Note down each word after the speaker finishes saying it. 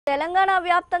తెలంగాణ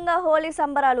వ్యాప్తంగా హోలీ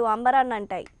సంబరాలు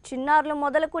అంబరాన్నంటాయి. చిన్నారులు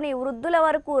మొదలుకొని వృద్ధుల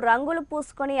వరకు రంగులు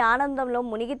పూసుకొని ఆనందంలో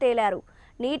మునిగి తేలారు.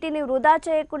 నీటిని వృధా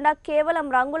చేయకుండా కేవలం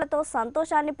రంగులతో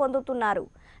సంతోషాన్ని పొందుతున్నారు.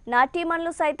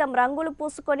 నాట్యమణులు సైతం రంగులు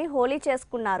పూసుకొని హోలీ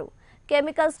చేసుకున్నారు.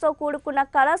 కెమికల్స్తో కూడుకున్న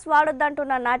కలర్స్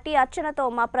వాడొద్దంటున్న నటి అర్చనతో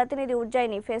మా ప్రతినిధి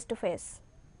ఉజ్జయిని ఫేస్ టు ఫేస్.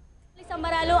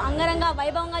 సంబరాలు అంగరంగ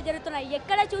వైభవంగా జరుగుతున్నాయి.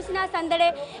 ఎక్కడ చూసినా సందడే,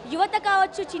 యువత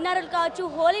కావచ్చు, చిన్నారులు కావచ్చు,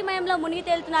 హోలీమయంలో మునిగి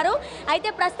తేలుతున్నారు. అయితే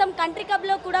ప్రస్తుతం కంట్రీ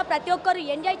క్లబ్లో కూడా ప్రతి ఒక్కరు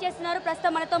ఎంజాయ్ చేస్తున్నారు.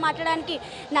 ప్రస్తుతం మనతో మాట్లాడడానికి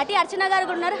నటి అర్చన గారు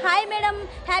కూడా ఉన్నారు. Hi madam,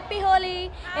 happy Holi.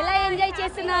 ఎలా ఎంజాయ్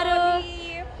చేస్తున్నారు?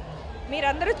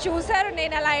 మీరందరూ చూసారు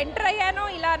నేను అలా ఎంటర్ అయ్యాను,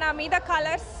 ఇలా నా మీద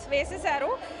కలర్స్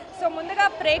వేసేసారు. సో ముందుగా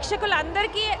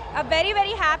ప్రేక్షకులందరికీ very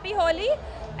very happy Holi.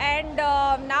 And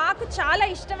నాకు చాలా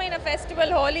ఇష్టమైన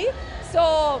ఫెస్టివల్ హోలీ. సో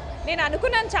నేను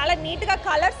అనుకున్నాను చాలా నీట్గా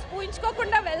కలర్స్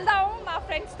పూయించుకోకుండా వెళ్దాము, మా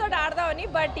ఫ్రెండ్స్తో ఆడదామని.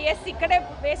 బట్ ఎస్, ఇక్కడే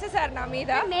వేసేసారు నా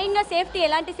మీద. మెయిన్గా సేఫ్టీ,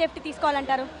 ఎలాంటి safety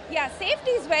తీసుకోవాలంటారు? Yeah,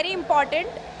 safety is very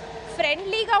important.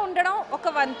 ఫ్రెండ్లీగా ఉండడం ఒక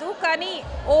వంతు, కానీ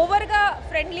ఓవర్గా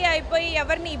ఫ్రెండ్లీ అయిపోయి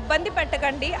ఎవరిని ఇబ్బంది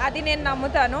పెట్టకండి, అది నేను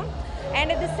నమ్ముతాను.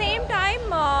 And at the same time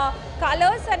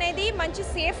colours అనేది మంచి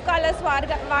సేఫ్ కలర్స్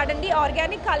వాడండి,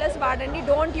 ఆర్గానిక్ కలర్స్ వాడండి.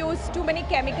 Don't use too many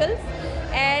chemicals.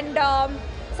 And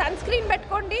sun screen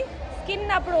పెట్టుకోండి,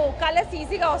 స్కిన్ అప్పుడు కలర్స్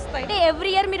ఈజీగా వస్తాయి. అంటే ఎవ్రీ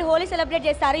ఇయర్ మీరు హోలీ సెలబ్రేట్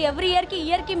చేస్తారు. ఎవ్రీ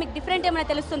ఇయర్కి మీకు డిఫరెంట్ ఏమైనా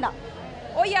తెలుస్తుందా?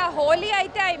 ఓ యా, హోలీ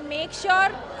అయితే I make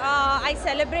sure I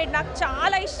celebrate. నాకు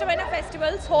చాలా ఇష్టమైన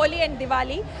festivals Holi and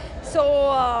Diwali. So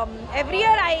every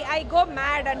year I go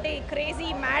mad, అంటే క్రేజీ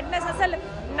మ్యాడ్నెస్. అసలు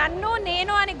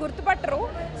నేను అని గుర్తుపట్టరు.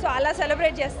 సో అలా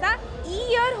సెలబ్రేట్ చేస్తా. ఈ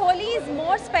year Holi is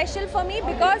more special for me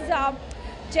because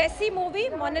Jessie movie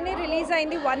మొన్ననే రిలీజ్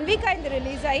అయింది, 1 వీక్ అయింది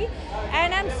రిలీజ్ అయ్యి.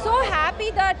 And I'm so happy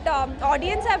that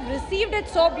audience have received it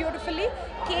so beautifully.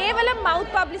 కేవలం మౌత్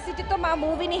పబ్లిసిటీతో మా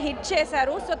మూవీని హిట్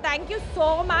చేశారు. So thank you so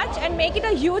much and make it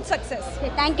a huge success.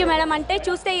 Thank you madam. అంటే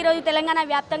చూస్తే ఈరోజు తెలంగాణ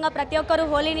వ్యాప్తంగా ప్రతి ఒక్కరు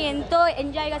హోలీని ఎంతో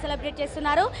ఎంజాయ్గా సెలబ్రేట్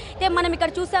చేస్తున్నారు. అయితే మనం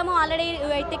ఇక్కడ చూసాము ఆల్రెడీ,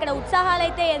 అయితే ఇక్కడ ఉత్సాహాలు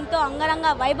అయితే ఎంతో అంగరంగ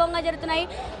వైభవంగా జరుగుతున్నాయి.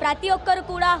 ప్రతి ఒక్కరు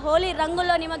కూడా హోలీ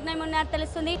రంగుల్లో నిమగ్నం ఉన్నట్టు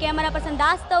తెలుస్తుంది. Camera person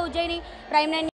దాస్తో Ujjaini, Prime9.